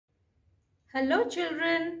Hello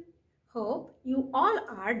children, hope you all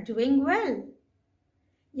are doing well.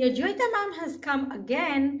 Your Joyeeta ma'am has come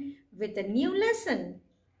again with a new lesson.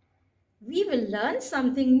 We will learn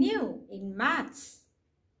something new in maths.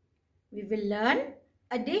 We will learn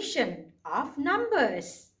addition of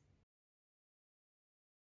numbers.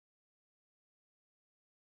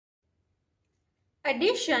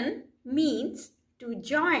 Addition means to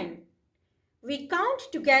join. We count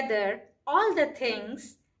together all the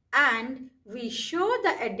things and we show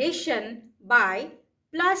the addition by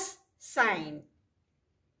plus sign.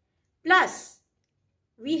 Plus,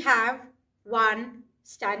 we have one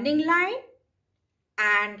standing line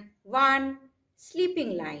and one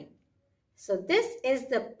sleeping line. So this is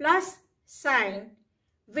the plus sign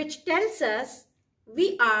which tells us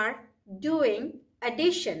we are doing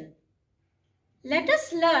addition. Let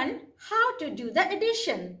us learn how to do the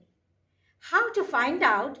addition. How to find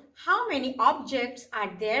out how many objects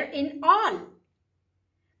are there in all.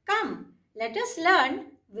 Come, let us learn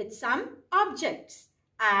with some objects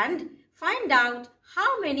and find out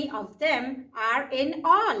how many of them are in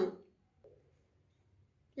all.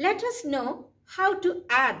 Let us know how to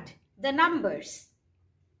add the numbers.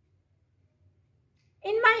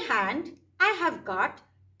 In my hand, I have got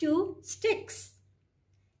 2 sticks.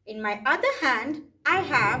 In my other hand, I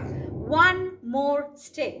have 1 more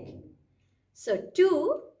stick. So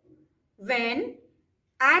 2, when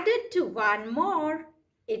added to 1 more,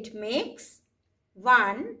 it makes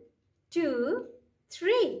 1, 2,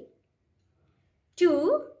 3.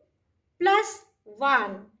 2 plus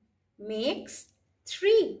 1 makes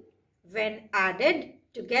 3 when added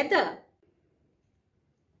together.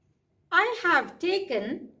 I have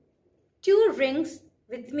taken 2 rings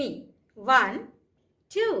with me. 1,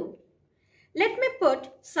 2. Let me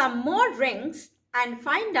put some more rings and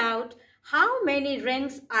find out how many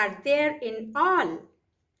rings are there in all.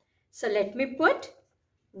 So let me put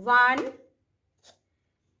 1,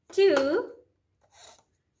 2,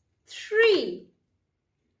 3.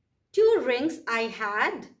 2 rings I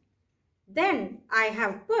had. Then I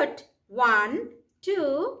have put 1,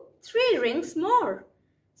 2, 3 rings more.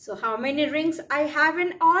 So how many rings I have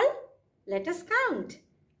in all? Let us count.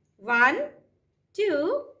 1,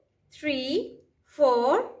 2, 3,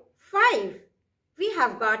 4, 5. We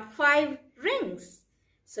have got 5 rings.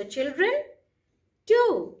 So children,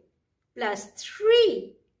 2 plus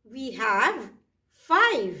 3, we have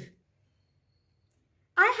 5.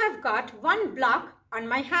 I have got 1 block on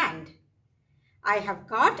my hand. I have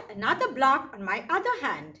got another block on my other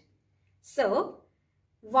hand. So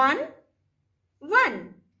 1,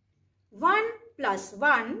 1. 1 plus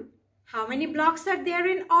 1, how many blocks are there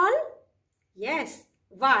in all? Yes,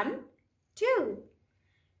 1, 2.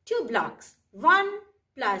 2 blocks. 1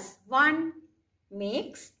 plus 1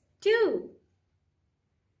 makes 2.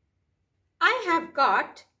 I have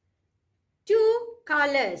got 2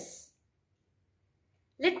 colors.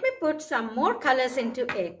 Let me put some more colors into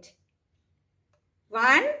it.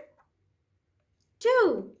 1,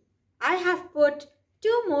 2. I have put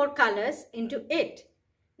 2 more colors into it.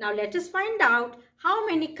 Now let us find out how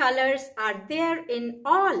many colors are there in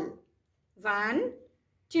all. 1,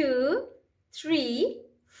 2, 3,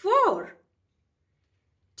 4.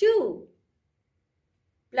 2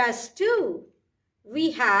 plus 2, we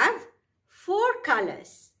have 4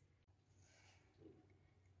 colors.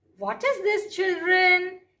 What is this,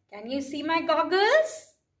 children? Can you see my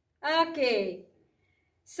goggles? Okay.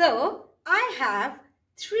 So, I have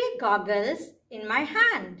 3 goggles in my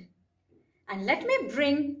hand. And let me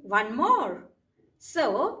bring 1 more.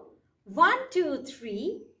 So, 1, 2,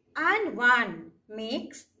 3 and 1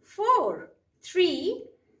 makes 4. 3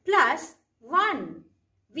 plus 1.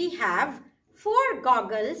 We have 4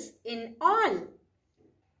 goggles in all.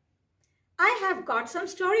 I have got some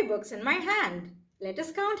storybooks in my hand. Let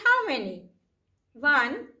us count how many.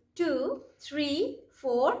 1, 2, 3,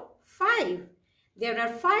 4, 5. There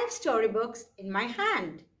are 5 storybooks in my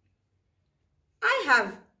hand. I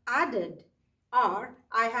have added or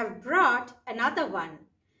I have brought another one.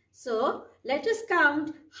 So let us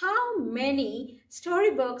count how many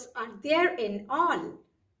storybooks are there in all.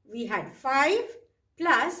 We had 5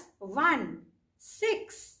 plus 1,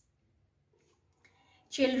 6.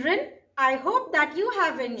 Children, I hope that you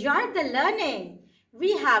have enjoyed the learning.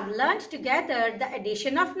 We have learnt together the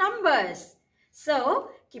addition of numbers. So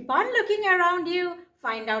keep on looking around you,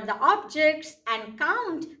 find out the objects and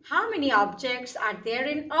count how many objects are there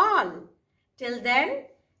in all. Till then,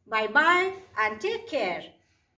 bye-bye and take care.